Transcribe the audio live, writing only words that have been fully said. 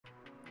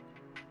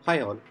Hi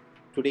all,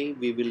 today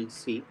we will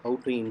see how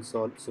to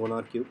install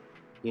Sonarqube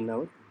in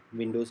our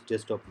Windows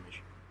desktop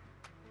machine.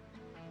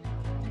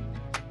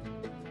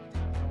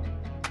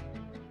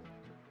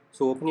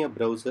 So open your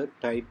browser,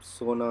 type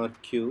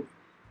Sonarqube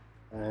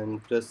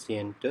and press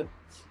enter.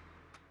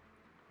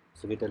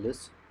 So get a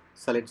list,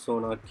 select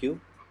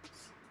Sonarqube.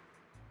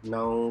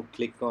 Now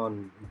click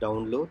on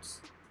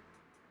downloads.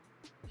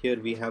 Here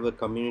we have a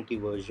community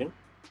version.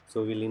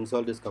 So we'll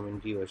install this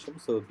community version.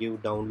 So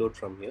give download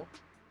from here.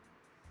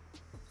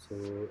 So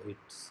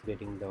it's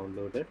getting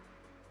downloaded.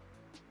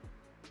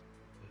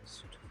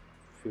 Just a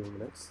few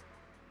minutes.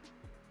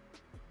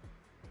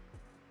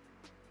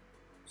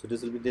 So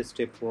this will be the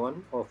step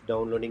 1 of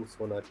downloading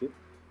Sonarqube.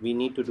 We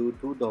need to do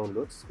 2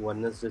 downloads.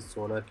 One is this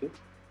Sonarqube,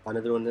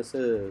 another one is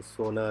a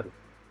sonar-scanner.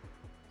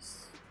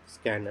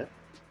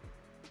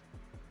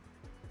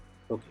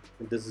 Okay,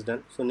 this is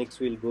done. So next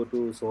we'll go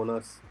to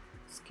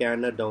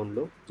sonar-scanner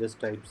download.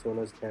 Just type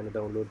sonar-scanner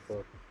download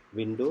for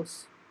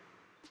Windows.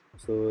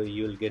 So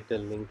you will get a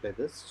link like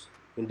this.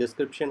 In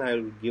description I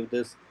will give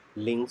this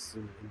links,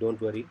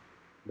 don't worry.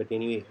 But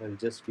anyway, I'll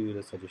just give you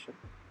the suggestion.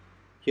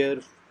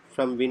 Here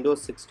from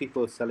Windows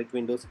 64, select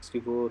Windows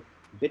 64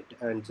 bit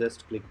and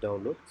just click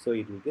download, so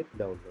it will get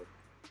download.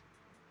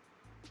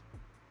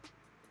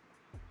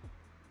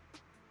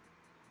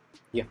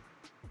 Yeah,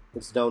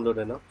 it's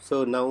downloaded now.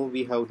 So now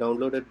we have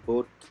downloaded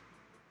both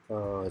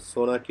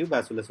Sonarqube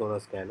as well as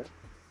sonar-scanner.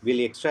 We'll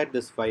extract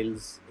these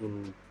files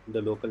in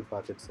the local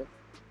path itself.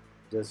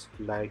 Just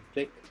right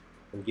click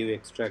and give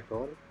extract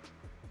all.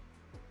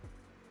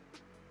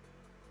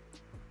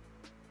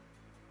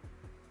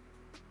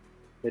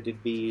 Let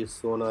it be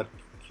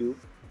Sonarqube.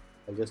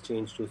 I'll just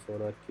change to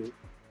Sonarqube.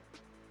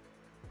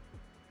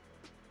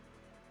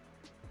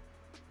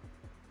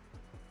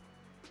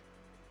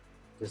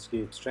 Just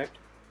give extract.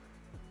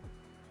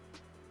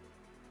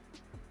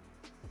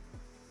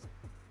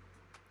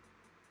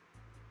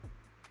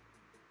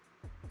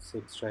 It's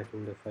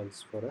extracting the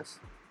files for us.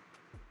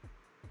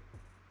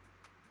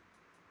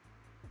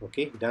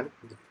 Okay, done.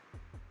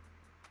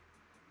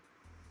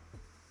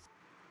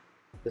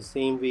 The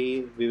same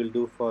way we will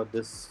do for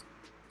this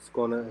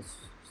scanner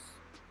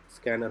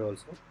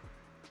also,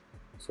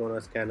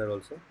 sonar-scanner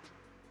also.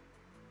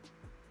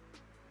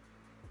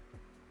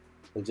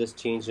 I'll just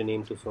change the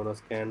name to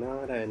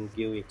sonar-scanner and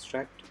give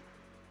extract.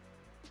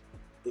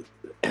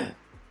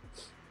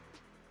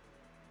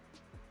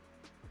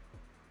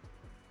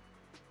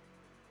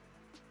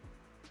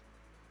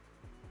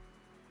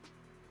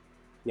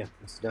 Yeah,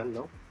 it's done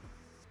now.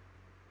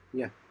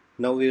 Yeah,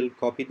 now we will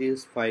copy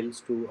these files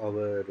to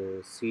our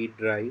C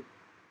drive.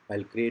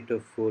 I'll create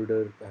a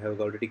folder. I have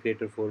already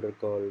created a folder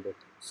called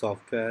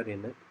software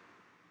in it.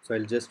 So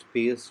I'll just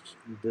paste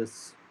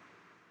this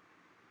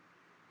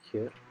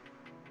here.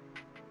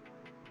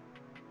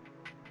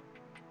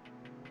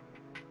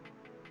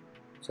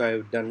 So I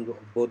have done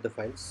both the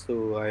files.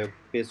 So I have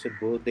pasted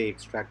both the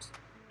extracts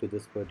to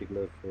this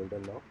particular folder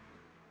now.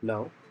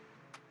 Now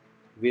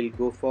we'll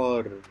go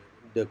for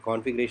the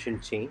configuration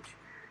change.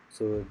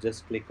 So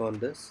just click on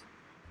this,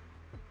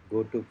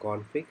 go to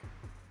config,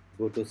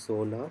 go to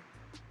sonar.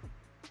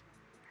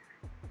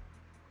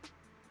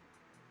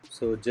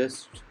 So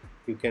just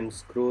you can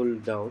scroll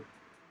down.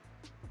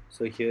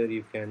 So here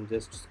you can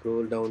just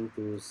scroll down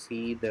to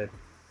see that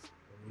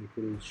it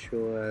will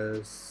show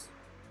us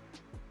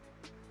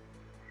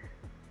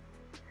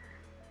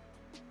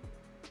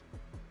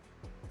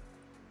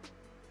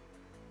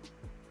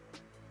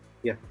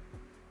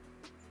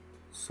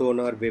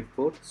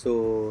sonar.web.port.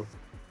 So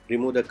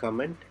remove the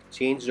comment,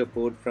 change the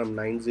port from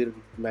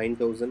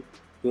 9000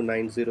 to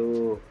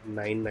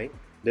 9099.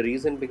 The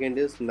reason behind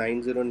is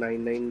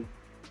 9099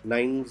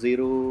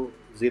 9000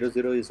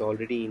 is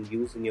already in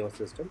use in your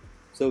system,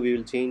 so we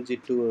will change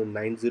it to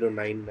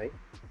 9099.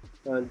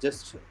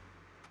 Just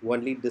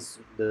only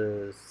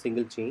the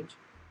single change.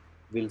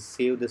 We'll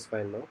save this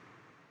file now.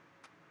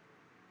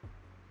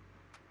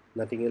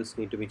 Nothing else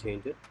need to be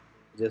changed.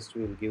 Just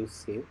we'll give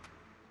save.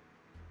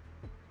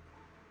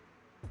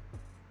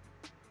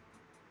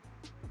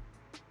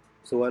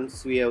 So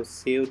once we have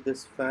saved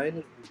this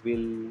file,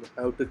 we'll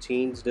have to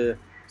change the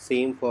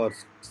same for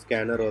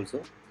scanner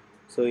also.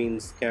 So in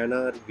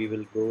scanner we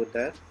will go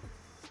there.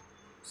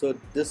 So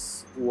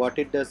this, what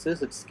it does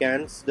is it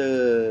scans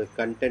the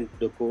content,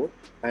 the code,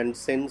 and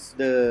sends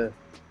the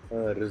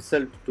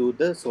result to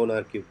the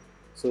Sonarqube.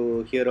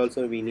 So here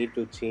also we need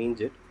to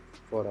change it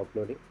for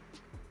uploading.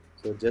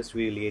 So just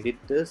we will edit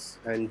this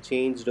and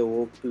change the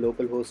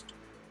local host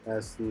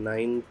as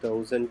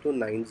 9000 to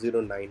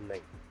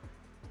 9099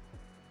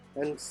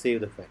 and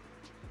save the file.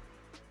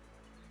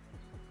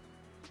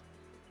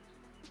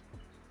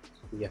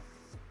 Yeah.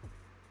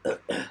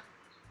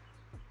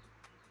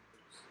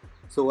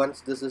 So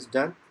once this is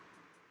done,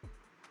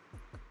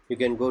 you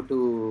can go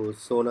to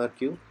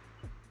Sonarqube,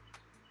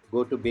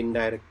 go to bin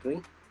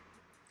directory.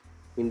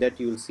 In that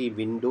you will see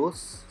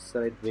Windows,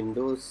 select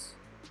Windows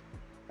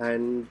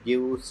and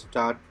give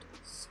start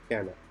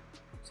scanner.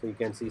 So you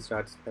can see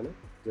start scanner,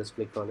 just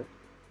click on it.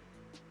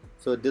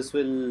 So this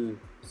will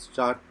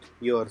start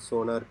your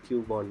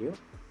Sonarqube on your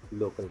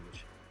local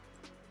machine.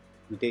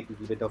 It will take a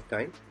little bit of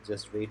time,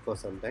 just wait for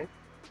some time.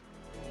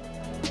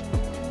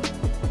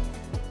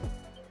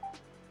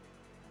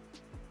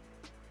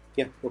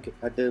 Yeah, okay.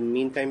 At the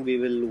meantime, we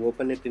will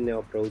open it in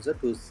our browser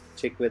to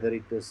check whether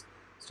it is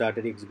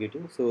started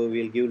executing. So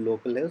we'll give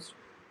localhost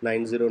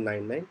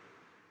 9099.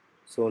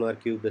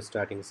 Sonarqube is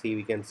starting. See,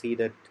 we can see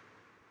that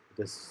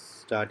it is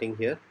starting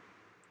here.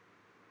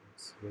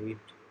 Let's wait.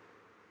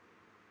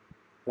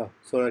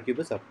 Sonarqube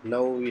is up.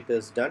 Now it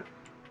is done.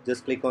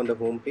 Just click on the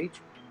home page.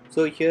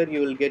 So here you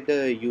will get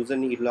the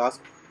username. It will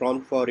ask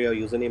prompt for your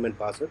username and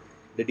password.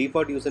 The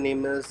default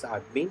username is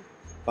admin.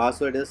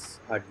 Password is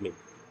admin.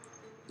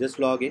 Just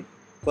log in.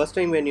 First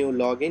time when you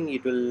log in,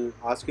 it will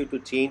ask you to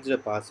change the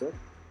password.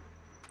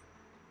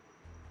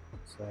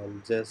 So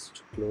I'll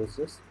just close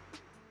this.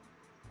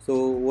 So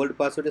old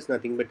password is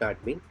nothing but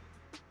admin,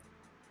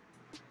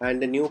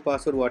 and the new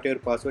password, whatever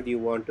password you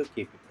want to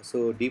keep it.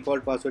 So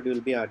default password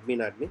will be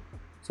admin.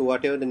 So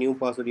whatever the new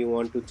password you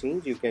want to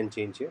change, you can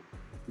change here.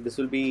 This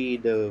will be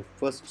the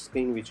first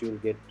screen which you will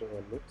get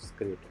on its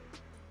creator.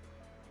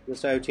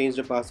 Just I have changed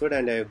the password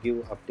and I have give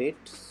update.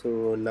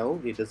 So now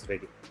it is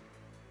ready.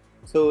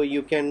 So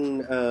you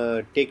can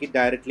take it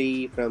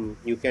directly from,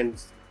 you can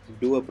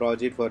do a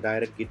project for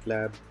direct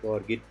GitLab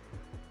or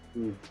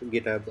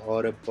GitHub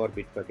or for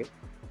Bitbucket,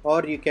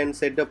 or you can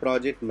set the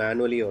project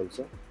manually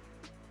also.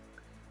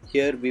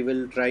 Here we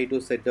will try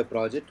to set the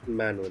project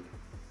manually.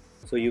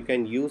 So you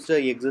can use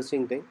the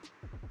existing thing.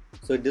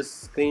 So this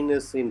screen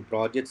is in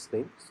project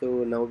screen.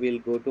 So now we'll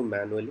go to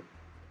manually.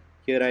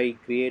 Here I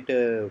create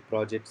a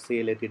project,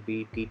 say let it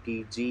be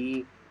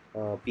TTG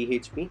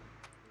PHP.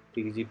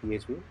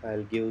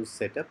 I'll give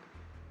setup.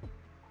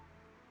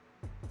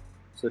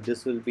 So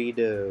this will be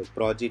the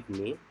project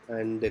name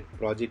and the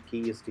project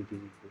key is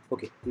TTG.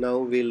 Okay, now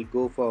we'll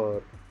go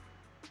for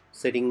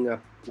setting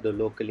up the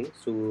locally,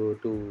 so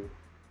to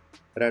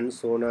run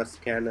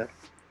sonar-scanner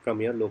from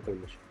your local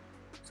machine.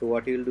 So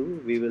what you'll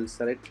do, we will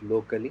select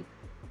locally,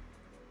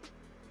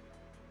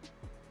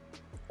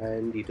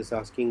 and it is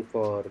asking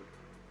for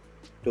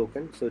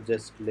token, so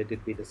just let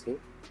it be the same.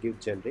 Give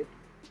generate.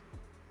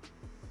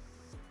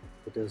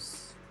 It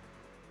is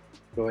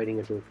providing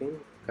a token.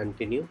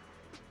 Continue.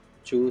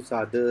 Choose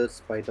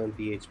others Python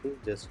PHP.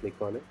 Just click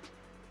on it.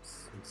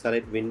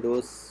 Select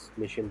Windows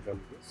machine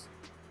from this.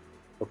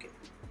 Okay.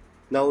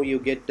 Now you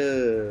get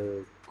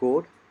the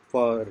code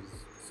for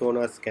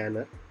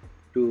sonar-scanner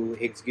to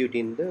execute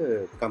in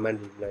the command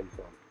line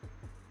prompt.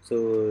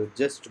 So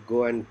just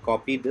go and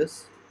copy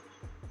this.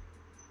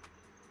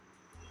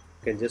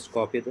 You can just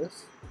copy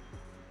this.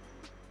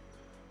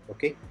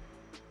 Okay.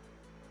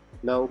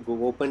 Now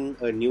go open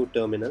a new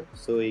terminal.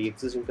 So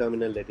existing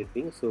terminal, let it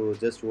be. So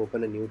just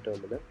open a new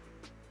terminal.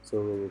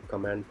 So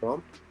command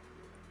prompt.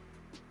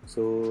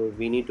 So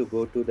we need to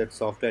go to that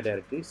software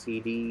directory,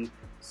 cd/cd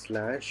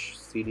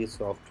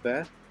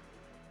software,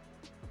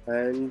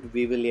 and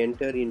we will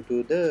enter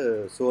into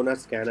the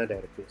sonar-scanner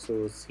directory.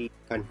 So C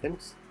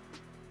contents.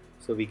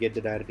 So we get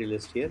the directory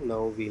list here.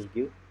 Now we'll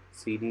give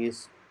cd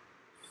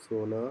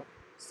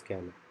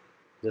sonar-scanner.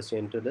 Just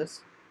enter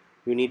this.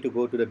 You need to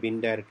go to the bin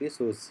directory.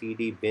 So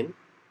cd bin.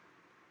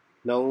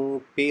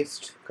 Now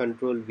paste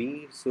Control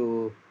V.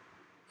 So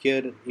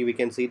here we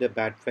can see the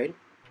bat file.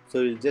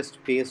 So we'll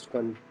just paste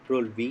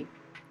Control V.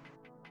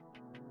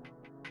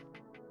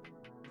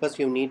 First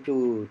you need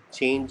to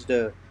change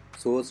the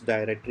source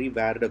directory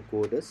where the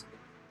code is.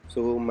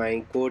 So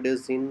my code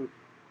is in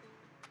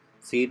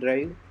C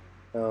drive.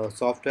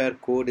 Software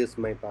code is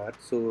my part.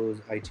 So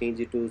I change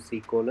it to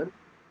C:,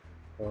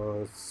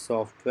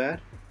 software,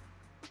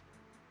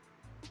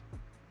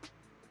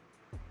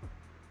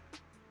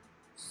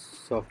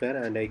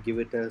 and I give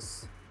it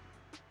as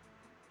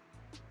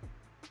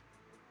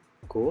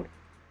code.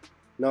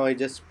 Now I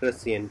just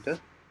press enter,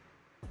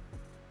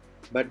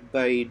 but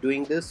by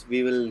doing this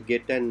we will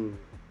get an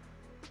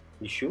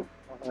issue.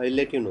 I'll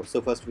let you know.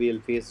 So first we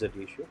will face that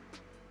issue.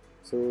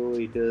 So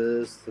it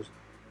is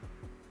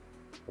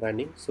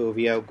running. So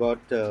we have got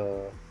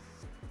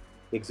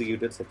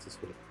executed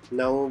successfully.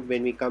 Now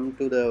when we come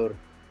to the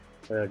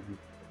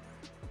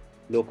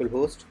local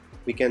host,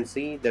 we can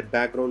see that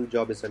background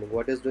job is running.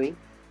 What is doing?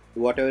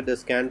 Whatever the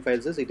scan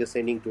files is, it is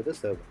sending to the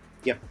server.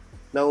 Yeah.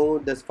 Now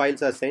the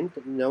files are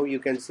sent. Now you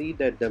can see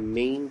that the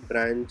main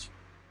branch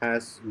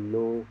has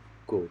no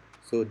code.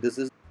 So this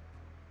is,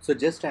 so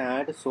just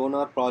add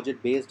sonar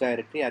project base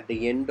directory at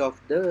the end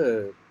of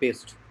the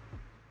paste.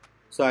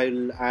 So I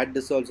will add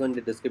this also in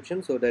the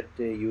description so that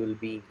you will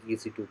be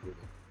easy to do it.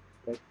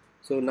 Right.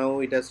 So now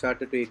it has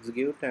started to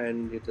execute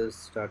and it has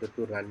started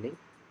to running.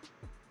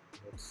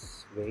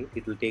 Let's wait.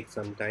 It will take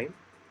some time.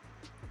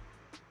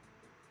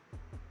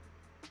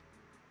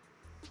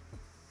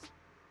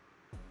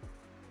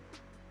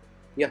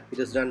 Yeah, it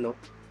is done now.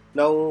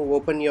 Now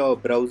open your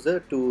browser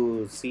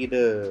to see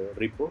the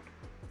report.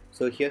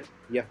 So here,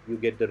 yeah, you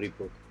get the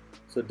report.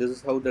 So this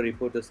is how the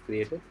report is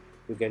created.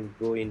 You can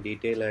go in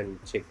detail and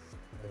check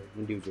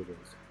individual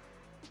ones.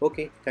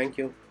 Okay, thank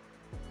you.